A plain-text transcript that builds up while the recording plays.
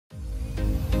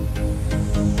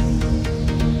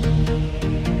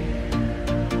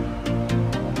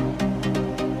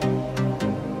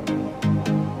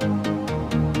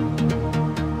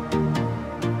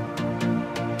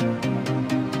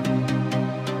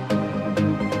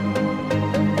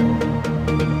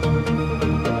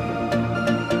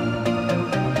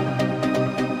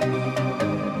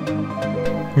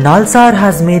Nalsar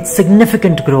has made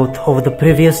significant growth over the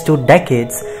previous 2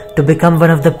 decades to become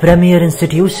one of the premier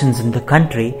institutions in the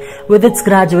country, with its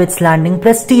graduates landing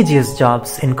prestigious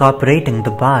jobs incorporating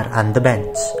the bar and the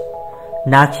bench.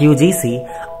 NAC UGC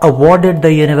awarded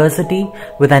the university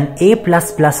with an A++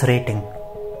 rating.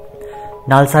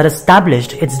 Nalsar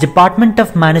established its Department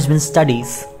of Management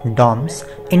Studies (DOMS)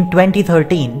 in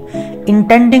 2013,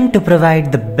 intending to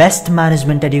provide the best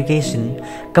management education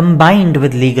combined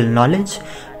with legal knowledge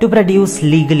to produce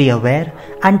legally aware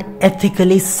and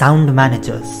ethically sound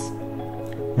managers.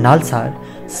 Nalsar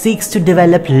seeks to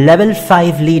develop level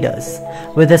 5 leaders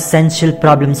with essential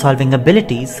problem-solving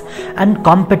abilities and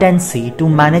competency to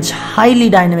manage highly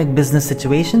dynamic business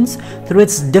situations through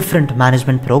its different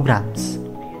management programs.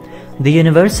 The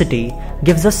university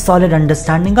gives a solid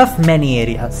understanding of many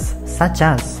areas such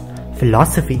as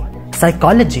philosophy,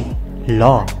 psychology,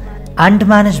 law, and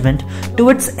management to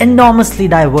its enormously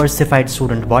diversified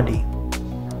student body.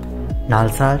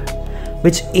 Nalsar,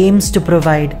 which aims to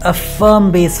provide a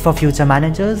firm base for future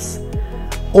managers,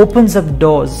 opens up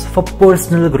doors for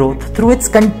personal growth through its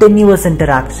continuous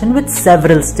interaction with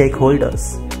several stakeholders,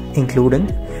 including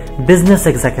business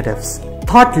executives,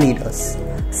 thought leaders,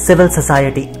 civil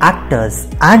society actors,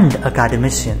 and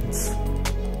academicians.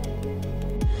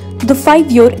 The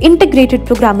 5-year Integrated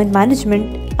Program in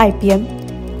Management (IPM)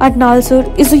 at Nalsar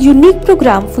is a unique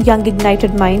program for young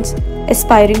ignited minds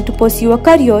aspiring to pursue a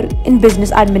career in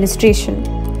business administration.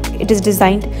 It is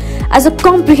designed as a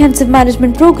comprehensive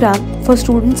management program for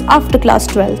students after class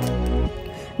 12th.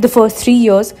 The first 3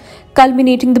 years,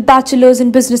 culminating the Bachelor's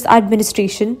in Business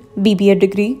Administration (BBA)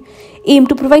 degree, aim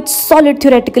to provide solid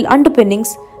theoretical underpinnings,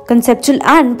 conceptual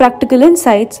and practical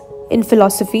insights in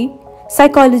philosophy,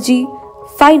 psychology,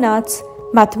 fine arts,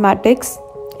 mathematics,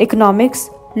 economics,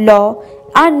 law,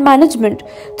 and management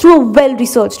through a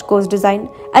well-researched course design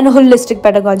and a holistic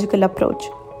pedagogical approach.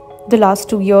 The last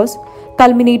 2 years,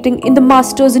 culminating in the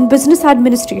Master's in Business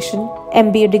Administration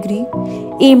 (MBA) degree,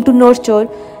 aim to nurture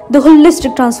the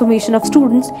holistic transformation of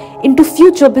students into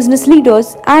future business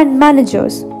leaders and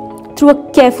managers through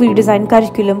a carefully designed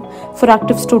curriculum for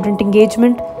active student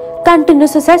engagement,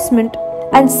 continuous assessment,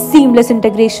 and seamless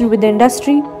integration with the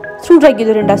industry through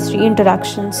regular industry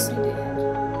interactions.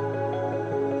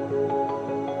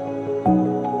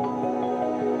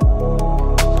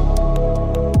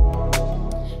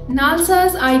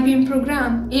 Nalsar's IPM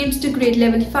program aims to create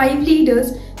level 5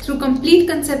 leaders through complete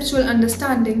conceptual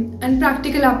understanding and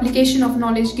practical application of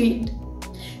knowledge gained.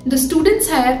 The students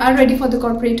here are ready for the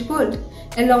corporate world,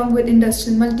 along with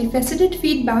industrial multifaceted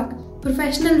feedback,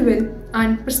 professional will,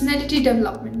 and personality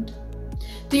development.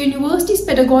 The university's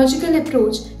pedagogical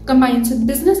approach combines with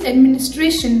business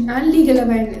administration and legal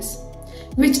awareness,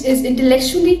 which is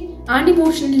intellectually and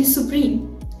emotionally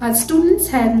supreme, as students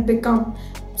here will become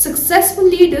successful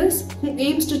leaders who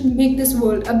aims to make this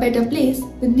world a better place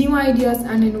with new ideas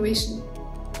and innovation.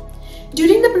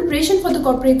 During the preparation for the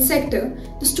corporate sector,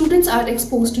 the students are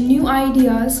exposed to new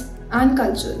ideas and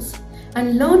cultures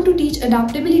and learn to teach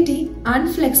adaptability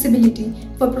and flexibility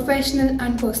for professional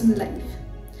and personal life.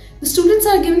 The students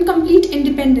are given complete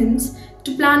independence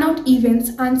to plan out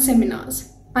events and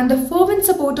seminars, and the fervent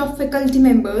support of faculty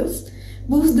members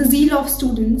boosts the zeal of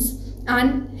students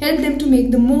and help them to make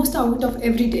the most out of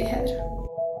every day here.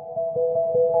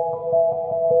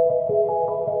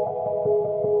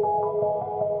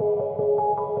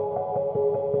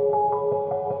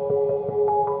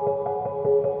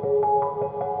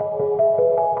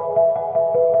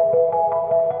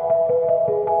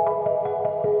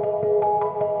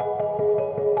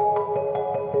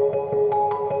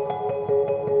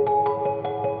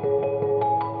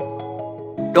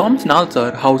 DOMS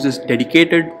Nalsar houses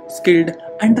dedicated, skilled,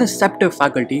 and receptive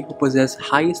faculty who possess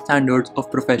high standards of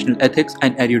professional ethics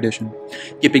and erudition,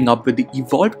 keeping up with the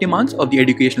evolved demands of the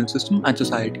educational system and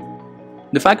society.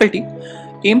 The faculty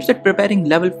aims at preparing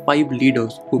level 5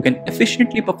 leaders who can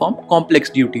efficiently perform complex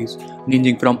duties,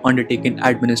 ranging from undertaking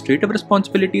administrative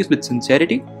responsibilities with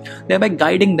sincerity, thereby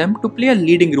guiding them to play a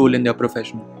leading role in their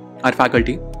profession. Our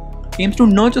faculty aims to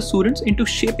nurture students into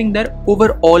shaping their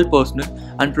overall personal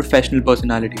and professional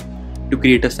personality to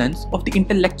create a sense of the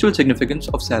intellectual significance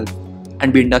of self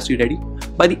and be industry ready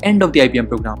by the end of the IPM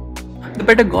program. The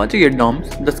pedagogy at DOMS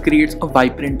thus creates a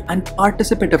vibrant and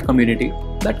participative community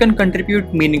that can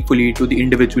contribute meaningfully to the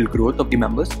individual growth of the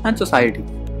members and society.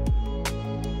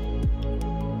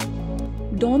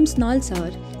 DOMS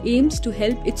Nalsar aims to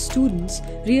help its students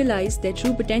realize their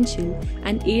true potential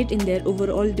and aid in their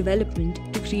overall development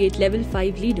to create level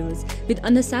 5 leaders with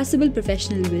unassailable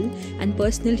professional will and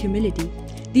personal humility,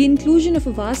 The inclusion of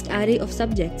a vast array of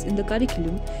subjects in the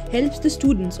curriculum helps the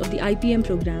students of the IPM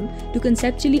program to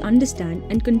conceptually understand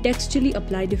and contextually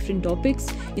apply different topics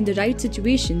in the right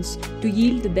situations to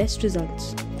yield the best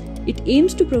results. It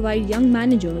aims to provide young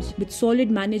managers with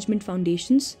solid management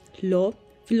foundations, law,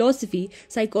 philosophy,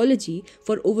 psychology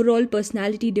for overall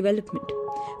personality development.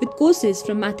 With courses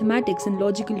from mathematics and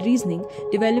logical reasoning,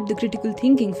 develop the critical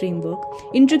thinking framework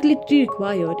intricately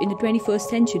required in the 21st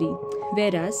century,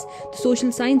 whereas the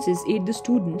social sciences aid the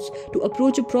students to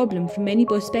approach a problem from many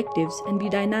perspectives and be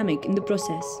dynamic in the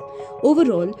process.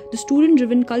 Overall, the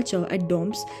student-driven culture at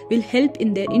dorms will help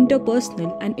in their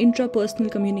interpersonal and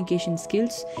intrapersonal communication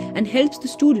skills and helps the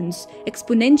students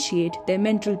exponentiate their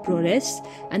mental prowess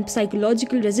and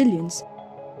psychological resilience.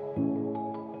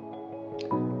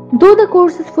 Though the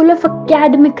course is full of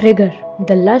academic rigor,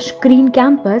 the lush green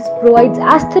campus provides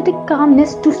aesthetic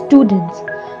calmness to students.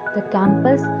 The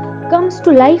campus comes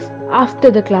to life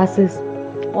after the classes,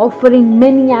 offering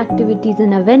many activities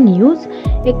and avenues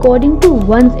according to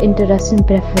one's interests and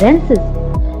preferences.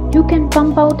 You can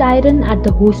pump out iron at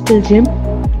the hostel gym,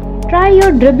 try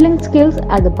your dribbling skills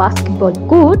at the basketball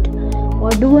court,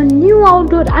 or do a new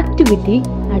outdoor activity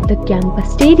at the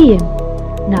campus stadium.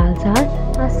 Nalsar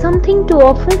has something to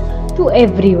offer to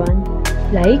everyone.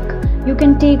 Like, you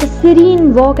can take a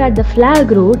serene walk at the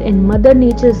flag road in Mother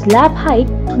Nature's lap height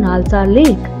to Nalsar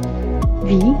Lake.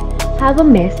 We have a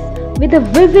mess with a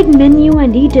vivid menu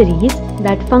and eateries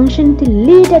that function till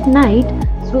late at night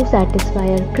to satisfy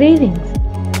our cravings.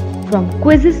 From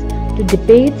quizzes to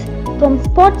debates, from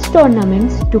sports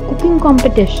tournaments to cooking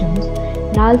competitions,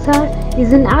 Nalsar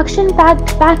is an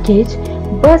action-packed package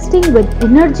bursting with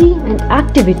energy and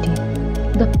activity,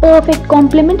 the perfect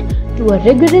complement to a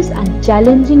rigorous and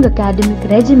challenging academic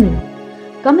regimen.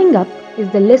 Coming up is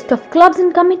the list of clubs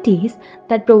and committees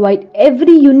that provide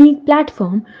every unique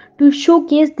platform to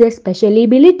showcase their special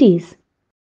abilities.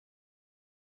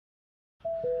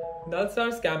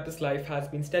 Nalsar's campus life has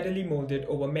been steadily molded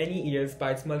over many years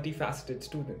by its multifaceted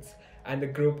students, and the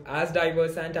group as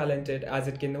diverse and talented as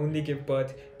it can only give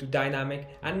birth to dynamic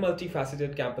and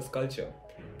multifaceted campus culture.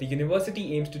 The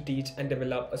university aims to teach and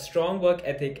develop a strong work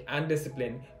ethic and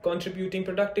discipline, contributing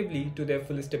productively to their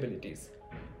fullest abilities.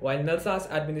 While Nalsar's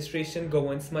administration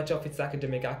governs much of its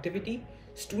academic activity,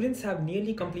 students have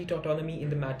nearly complete autonomy in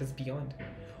the matters beyond.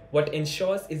 What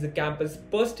ensures is a campus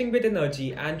bursting with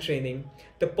energy and training,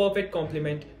 the perfect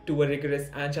complement to a rigorous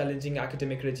and challenging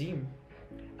academic regime.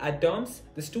 At dorms,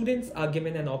 the students are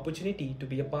given an opportunity to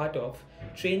be a part of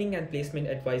Training and Placement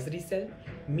Advisory Cell,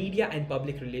 Media and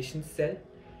Public Relations Cell,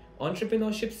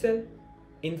 Entrepreneurship Cell,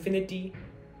 Infinity,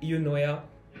 Eunoia,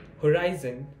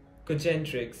 Horizon,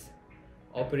 Cogentrix,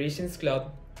 Operations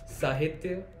Club,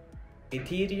 Sahitya,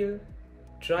 Ethereal,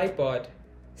 Tripod,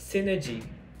 Synergy,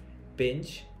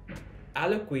 Binge,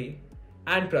 Alloquy,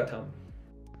 and Pratham.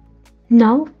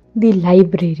 Now, the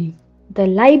library. The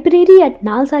library at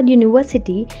Nalsar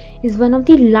University is one of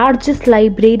the largest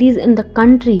libraries in the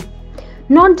country,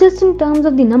 not just in terms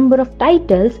of the number of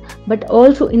titles, but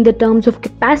also in the terms of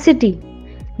capacity.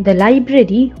 The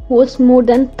library hosts more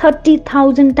than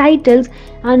 30,000 titles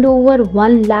and over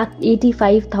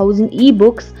 185,000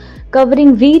 ebooks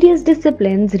covering various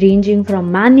disciplines ranging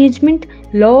from management,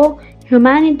 law,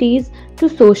 humanities to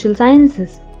social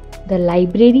sciences. The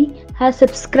library has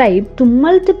subscribed to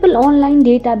multiple online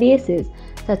databases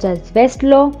such as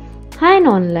Westlaw, Hein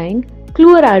Online,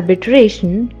 Cluer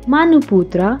Arbitration,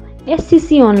 Manuputra,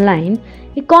 SCC Online,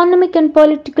 Economic and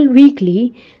Political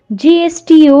Weekly,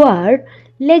 JSTOR,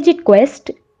 LegitQuest,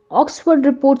 Oxford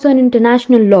Reports on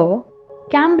International Law,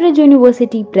 Cambridge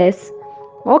University Press,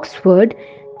 Oxford,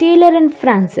 Taylor and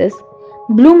Francis,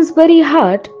 Bloomsbury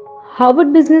Hart,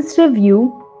 Harvard Business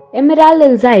Review, Emerald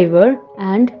Elsevier,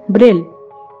 and Brill.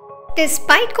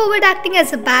 Despite COVID acting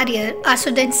as a barrier, our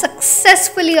students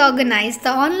successfully organized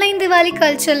the online Diwali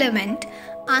cultural event,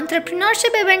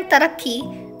 entrepreneurship event Tarakki,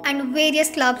 and various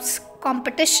clubs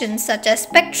competitions such as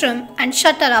Spectrum and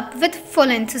Shutter Up with full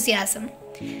enthusiasm.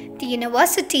 The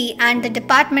university and the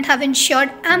department have ensured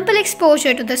ample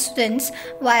exposure to the students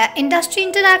via industry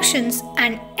interactions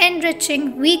and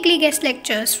enriching weekly guest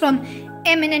lectures from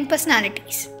eminent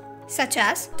personalities such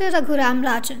as Raghuram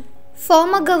Rajan,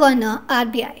 former Governor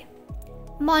RBI,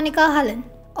 Monica Hallan,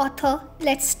 author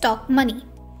Let's Talk Money,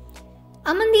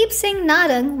 Amandeep Singh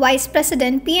Narang, Vice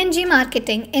President PNG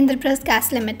Marketing, Indraprasth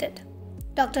Gas Limited,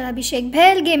 Dr. Abhishek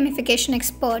Bhail, Gamification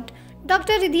Expert,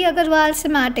 Dr. Ridhi Agarwal,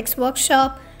 Semantics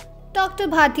Workshop, Dr.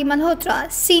 Bharti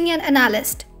Malhotra, Senior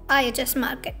Analyst, IHS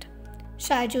Market,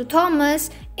 Shaiju Thomas,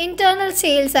 Internal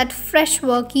Sales at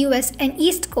Freshwork US and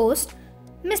East Coast,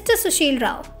 Mr. Sushil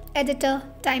Rao, Editor,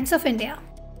 Times of India.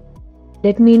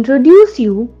 Let me introduce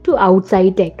you to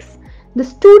Outside X, the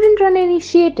student-run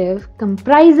initiative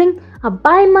comprising a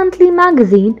bi-monthly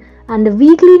magazine and a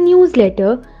weekly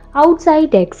newsletter,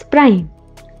 Outside X Prime.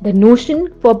 The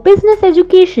notion for business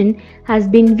education has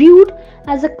been viewed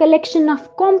as a collection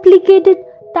of complicated,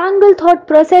 tangled thought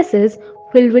processes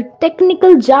filled with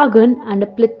technical jargon and a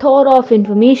plethora of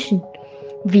information.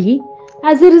 We,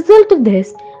 as a result of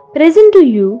this, present to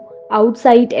you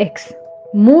Outside X.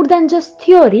 More than just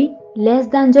theory, less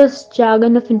than just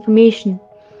jargon of information.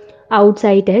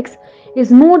 Outside X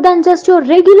is more than just your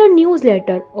regular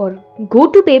newsletter or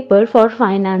go-to paper for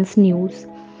finance news.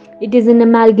 It is an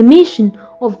amalgamation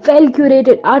of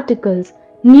well-curated articles,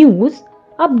 news,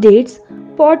 updates,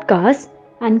 podcasts,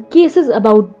 and cases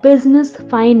about business,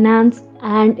 finance,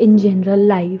 and in general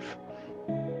life.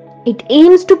 It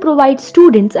aims to provide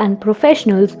students and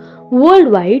professionals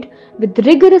worldwide with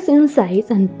rigorous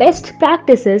insights and best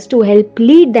practices to help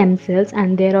lead themselves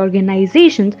and their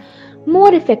organizations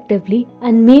more effectively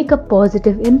and make a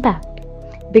positive impact.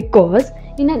 Because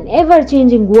in an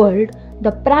ever-changing world,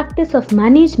 the practice of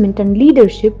management and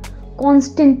leadership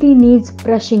constantly needs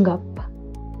brushing up.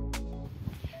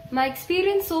 My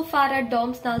experience so far at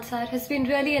DOMS Nalsar has been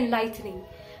really enlightening.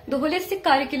 The holistic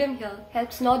curriculum here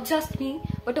helps not just me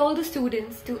but all the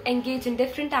students to engage in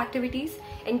different activities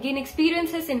and gain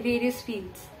experiences in various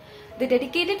fields. The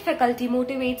dedicated faculty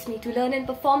motivates me to learn and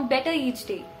perform better each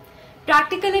day.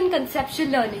 Practical and conceptual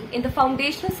learning in the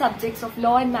foundational subjects of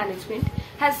law and management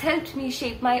has helped me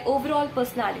shape my overall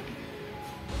personality.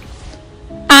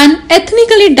 An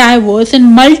ethnically diverse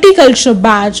and multicultural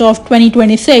batch of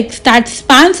 2026 that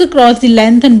spans across the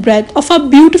length and breadth of our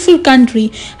beautiful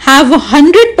country have a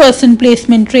 100%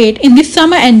 placement rate in the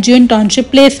summer NGO internship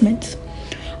placements.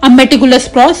 A meticulous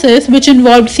process which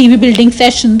involved CV building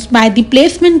sessions by the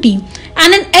placement team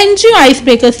and an NGO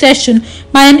icebreaker session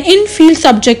by an in-field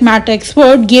subject matter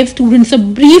expert gave students a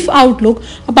brief outlook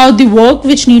about the work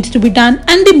which needs to be done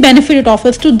and the benefit it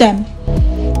offers to them.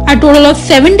 A total of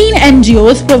 17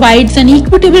 NGOs provides an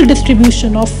equitable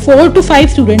distribution of 4 to 5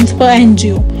 students per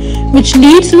NGO, which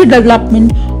leads to the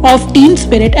development of team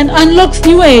spirit and unlocks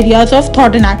new areas of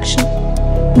thought and action.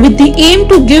 With the aim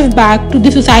to give back to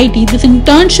the society, this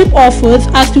internship offers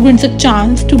our students a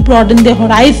chance to broaden their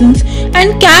horizons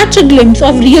and catch a glimpse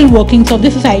of real workings of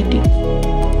the society.